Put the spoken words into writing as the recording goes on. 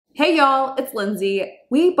Hey y'all, it's Lindsey.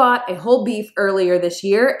 We bought a whole beef earlier this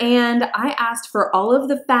year and I asked for all of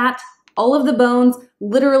the fat, all of the bones,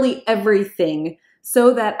 literally everything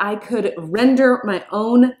so that I could render my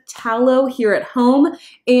own tallow here at home,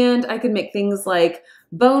 and I could make things like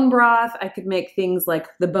bone broth, I could make things like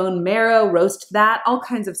the bone marrow, roast that, all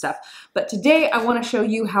kinds of stuff. But today I want to show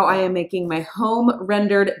you how I am making my home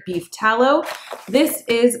rendered beef tallow. This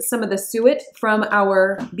is some of the suet from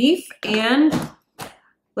our beef, and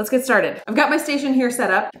let's get started. I've got my station here set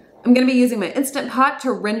up. I'm gonna be using my Instant Pot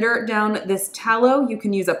to render down this tallow. You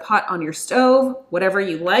can use a pot on your stove, whatever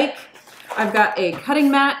you like. I've got a cutting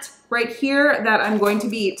mat right here that I'm going to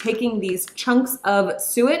be taking these chunks of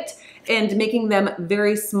suet and making them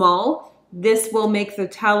very small. This will make the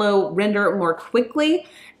tallow render more quickly,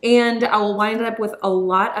 and I will wind up with a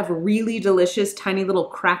lot of really delicious tiny little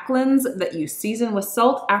cracklins that you season with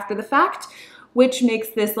salt after the fact, which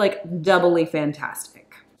makes this like doubly fantastic.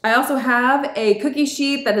 I also have a cookie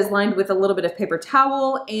sheet that is lined with a little bit of paper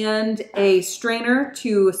towel and a strainer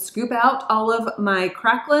to scoop out all of my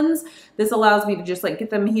cracklins. This allows me to just like get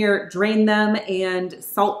them here, drain them, and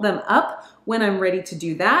salt them up when I'm ready to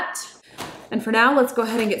do that. And for now, let's go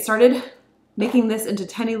ahead and get started making this into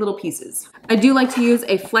tiny little pieces. I do like to use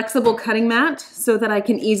a flexible cutting mat so that I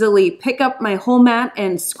can easily pick up my whole mat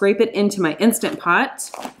and scrape it into my Instant Pot.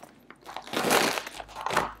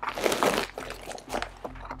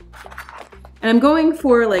 And I'm going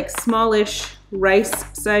for like smallish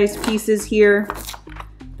rice-sized pieces here.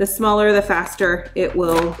 The smaller, the faster it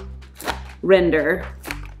will render.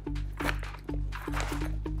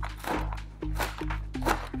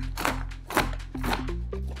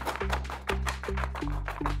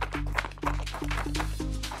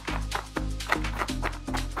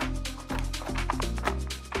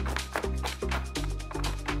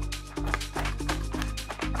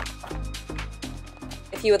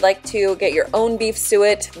 If you would like to get your own beef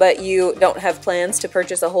suet, but you don't have plans to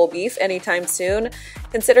purchase a whole beef anytime soon,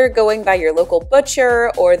 consider going by your local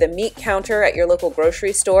butcher or the meat counter at your local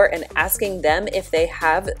grocery store and asking them if they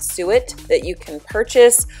have suet that you can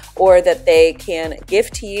purchase or that they can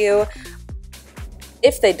gift to you.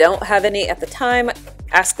 If they don't have any at the time,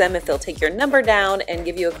 ask them if they'll take your number down and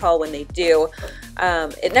give you a call when they do.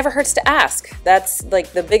 It never hurts to ask. That's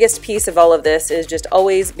like the biggest piece of all of this, is just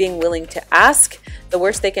always being willing to ask. The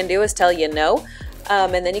worst they can do is tell you no,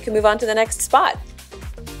 and then you can move on to the next spot.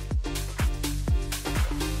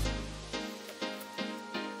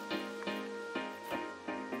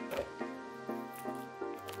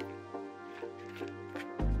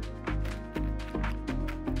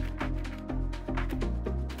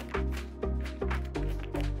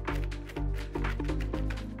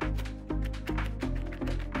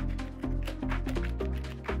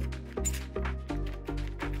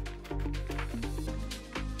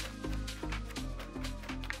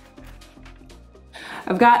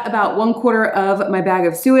 I've got about 1/4 of my bag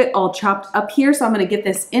of suet all chopped up here, so I'm gonna get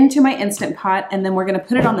this into my Instant Pot and then we're gonna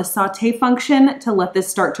put it on the saute function to let this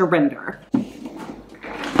start to render.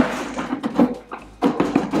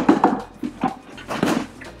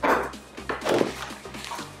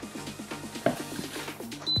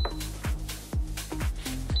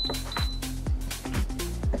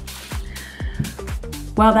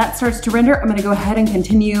 While that starts to render, I'm gonna go ahead and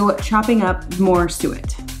continue chopping up more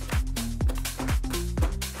suet.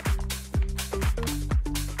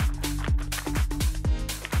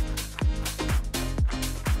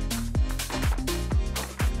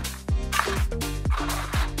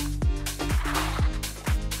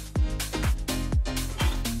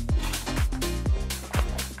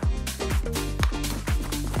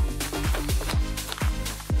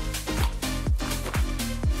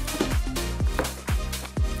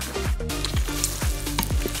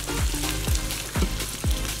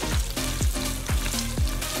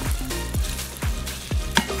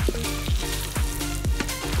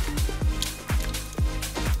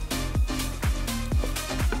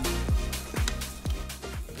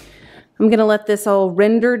 I'm gonna let this all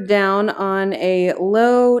render down on a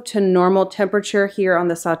low to normal temperature here on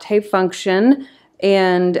the saute function.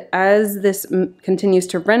 And as this continues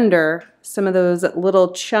to render, some of those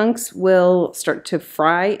little chunks will start to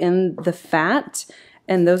fry in the fat,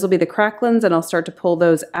 and those will be the cracklins, and I'll start to pull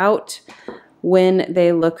those out when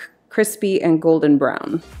they look crispy and golden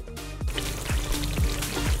brown.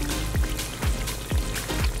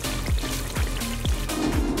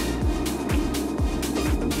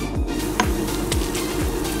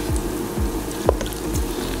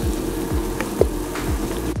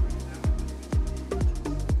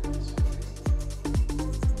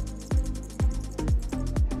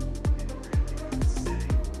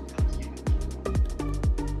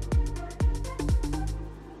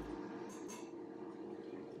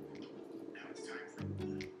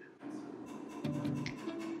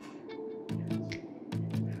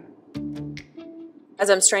 As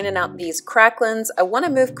I'm straining out these cracklins, I want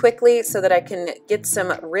to move quickly so that I can get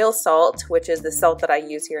some real salt, which is the salt that I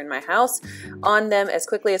use here in my house, on them as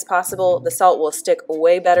quickly as possible. The salt will stick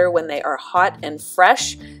way better when they are hot and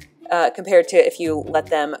fresh compared to if you let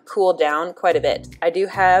them cool down quite a bit. I do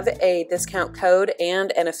have a discount code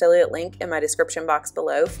and an affiliate link in my description box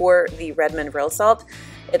below for the Redmond Real Salt.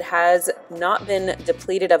 It has not been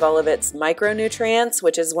depleted of all of its micronutrients,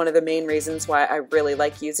 which is one of the main reasons why I really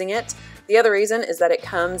like using it. The other reason is that it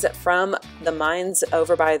comes from the mines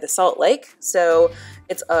over by the Salt Lake, so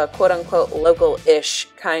it's a quote-unquote local-ish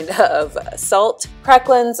kind of salt.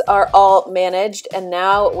 Cracklins are all managed, and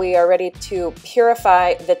now we are ready to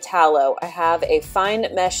purify the tallow. I have a fine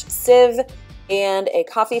mesh sieve and a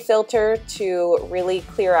coffee filter to really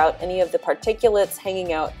clear out any of the particulates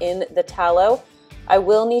hanging out in the tallow. I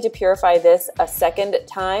will need to purify this a second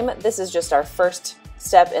time. This is just our first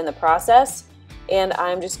step in the process, and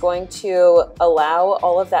I'm just going to allow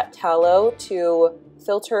all of that tallow to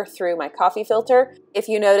filter through my coffee filter. If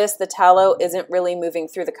you notice the tallow isn't really moving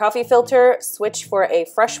through the coffee filter, switch for a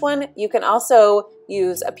fresh one. You can also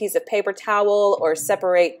use a piece of paper towel or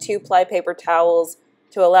separate 2-ply paper towels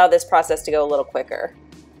to allow this process to go a little quicker.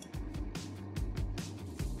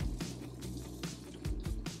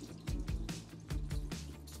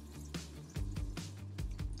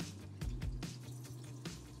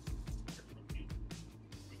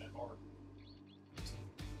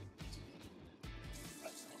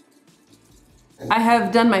 I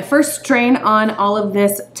have done my first strain on all of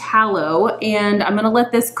this tallow, and I'm gonna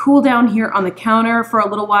let this cool down here on the counter for a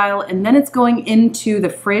little while, and then it's going into the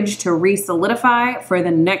fridge to re-solidify for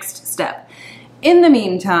the next step. In the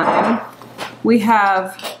meantime, we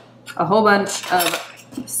have a whole bunch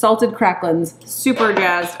of salted cracklins. Super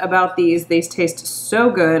jazzed about these. These taste so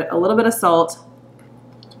good. A little bit of salt.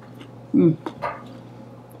 You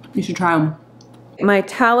should try them. My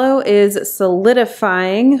tallow is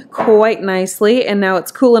solidifying quite nicely, and now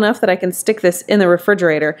it's cool enough that I can stick this in the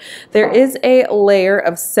refrigerator. There is a layer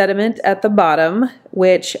of sediment at the bottom,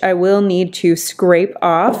 which I will need to scrape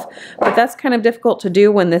off, but that's kind of difficult to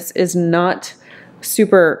do when this is not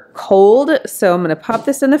super cold. So I'm going to pop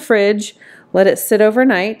this in the fridge, let it sit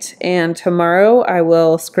overnight, and tomorrow I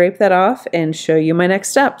will scrape that off and show you my next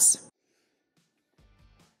steps.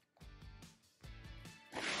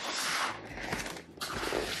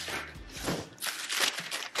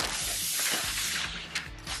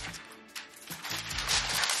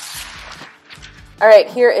 All right,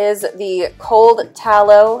 here is the cold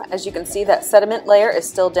tallow. As you can see, that sediment layer is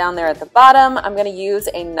still down there at the bottom. I'm gonna use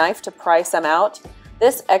a knife to pry some out.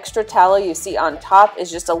 This extra tallow you see on top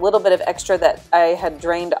is just a little bit of extra that I had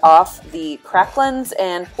drained off the cracklins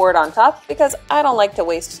and poured on top because I don't like to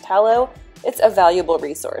waste tallow. It's a valuable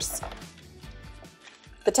resource.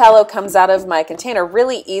 The tallow comes out of my container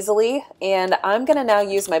really easily, and I'm gonna now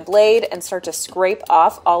use my blade and start to scrape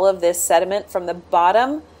off all of this sediment from the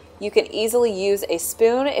bottom. You can easily use a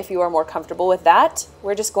spoon if you are more comfortable with that.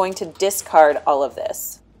 We're just going to discard all of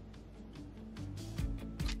this.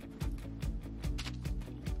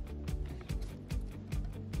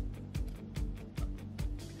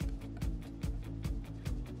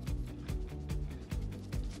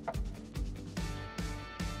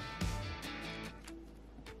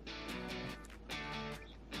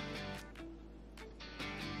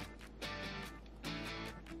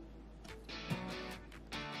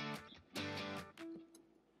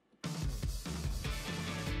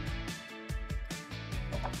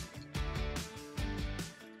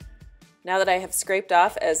 Now that I have scraped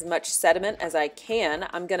off as much sediment as I can,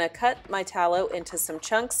 I'm going to cut my tallow into some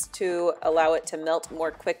chunks to allow it to melt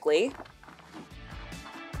more quickly.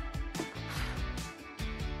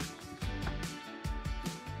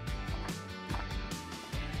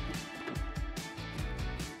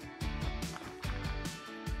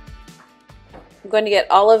 I'm going to get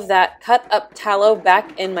all of that cut up tallow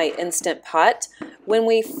back in my Instant Pot. When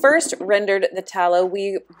we first rendered the tallow,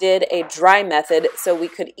 we did a dry method so we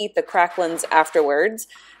could eat the cracklins afterwards.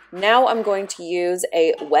 Now I'm going to use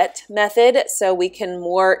a wet method so we can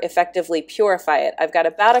more effectively purify it. I've got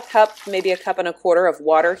about a cup, maybe a cup and a quarter of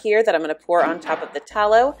water here that I'm going to pour on top of the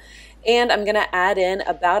tallow. And I'm going to add in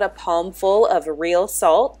about a palmful of real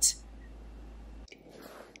salt.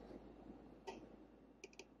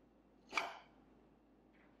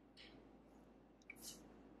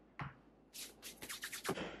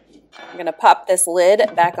 I'm going to pop this lid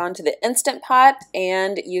back onto the Instant Pot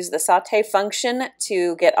and use the saute function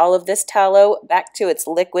to get all of this tallow back to its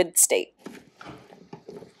liquid state.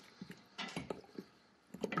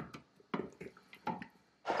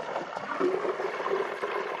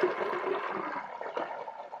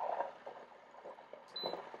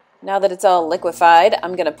 Now that it's all liquefied,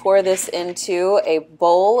 I'm going to pour this into a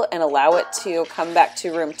bowl and allow it to come back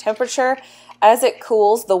to room temperature. As it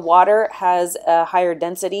cools, the water has a higher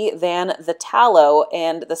density than the tallow,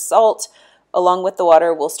 and the salt along with the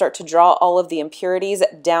water will start to draw all of the impurities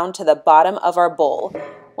down to the bottom of our bowl.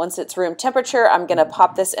 Once it's room temperature, I'm going to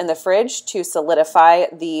pop this in the fridge to solidify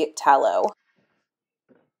the tallow.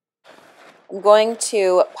 I'm going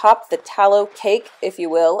to pop the tallow cake, if you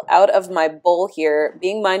will, out of my bowl here,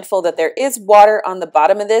 being mindful that there is water on the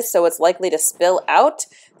bottom of this, so it's likely to spill out,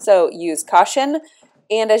 so use caution.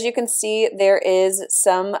 And as you can see, there is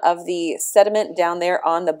some of the sediment down there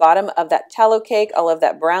on the bottom of that tallow cake. All of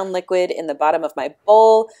that brown liquid in the bottom of my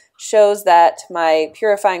bowl shows that my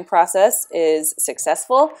purifying process is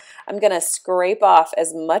successful. I'm going to scrape off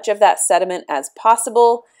as much of that sediment as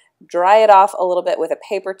possible, dry it off a little bit with a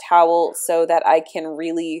paper towel so that I can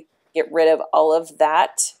really get rid of all of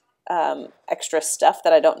that extra stuff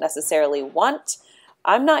that I don't necessarily want.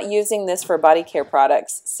 I'm not using this for body care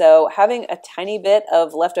products, so having a tiny bit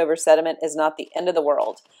of leftover sediment is not the end of the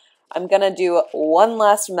world. I'm going to do one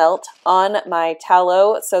last melt on my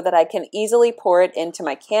tallow so that I can easily pour it into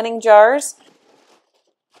my canning jars.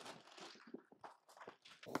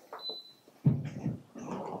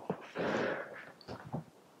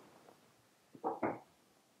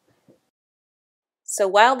 So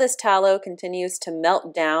while this tallow continues to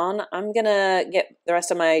melt down, I'm gonna get the rest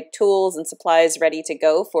of my tools and supplies ready to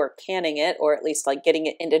go for canning it, or at least like getting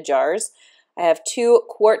it into jars. I have 2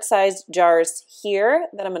 quart-sized jars here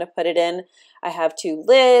that I'm gonna put it in. I have 2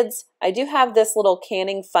 lids. I do have this little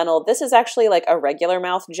canning funnel. This is actually like a regular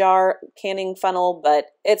mouth jar canning funnel, but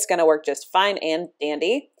it's gonna work just fine and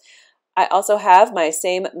dandy. I also have my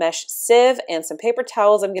same mesh sieve and some paper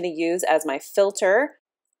towels I'm gonna use as my filter.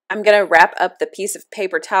 I'm going to wrap up the piece of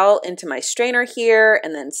paper towel into my strainer here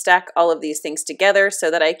and then stack all of these things together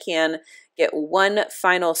so that I can get one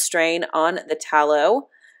final strain on the tallow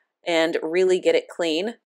and really get it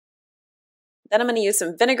clean. Then I'm going to use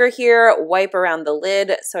some vinegar here, wipe around the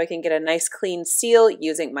lid so I can get a nice clean seal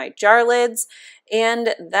using my jar lids,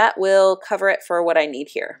 and that will cover it for what I need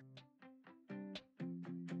here.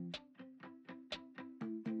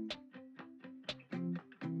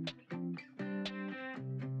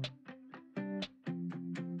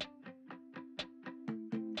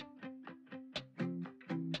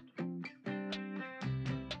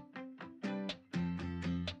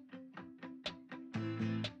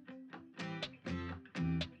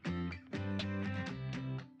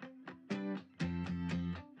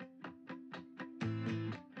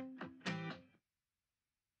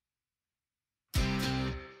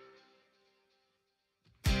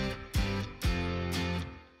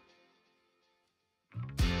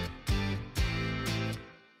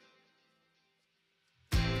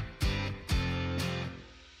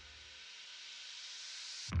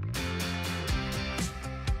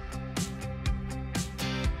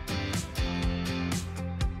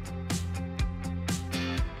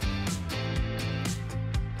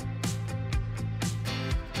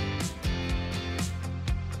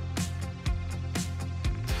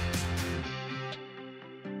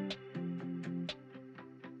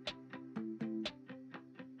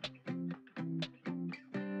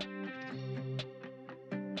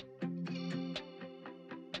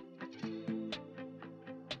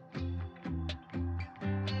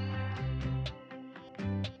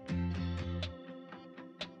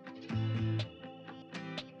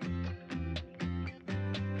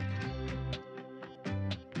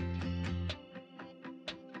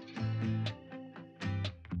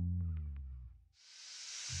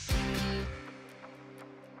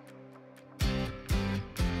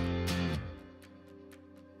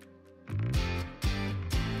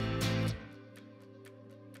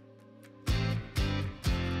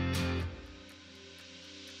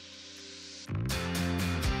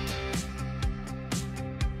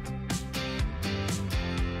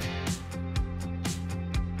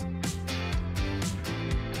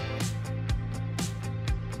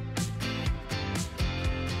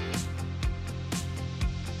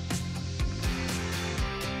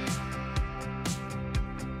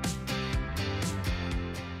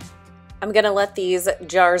 I'm going to let these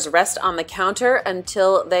jars rest on the counter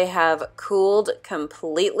until they have cooled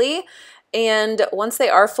completely. And once they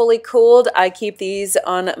are fully cooled, I keep these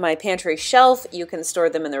on my pantry shelf. You can store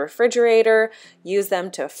them in the refrigerator, use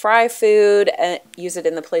them to fry food, and use it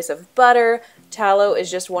in the place of butter. Tallow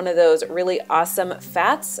is just one of those really awesome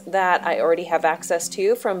fats that I already have access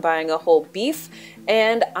to from buying a whole beef,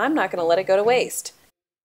 and I'm not going to let it go to waste.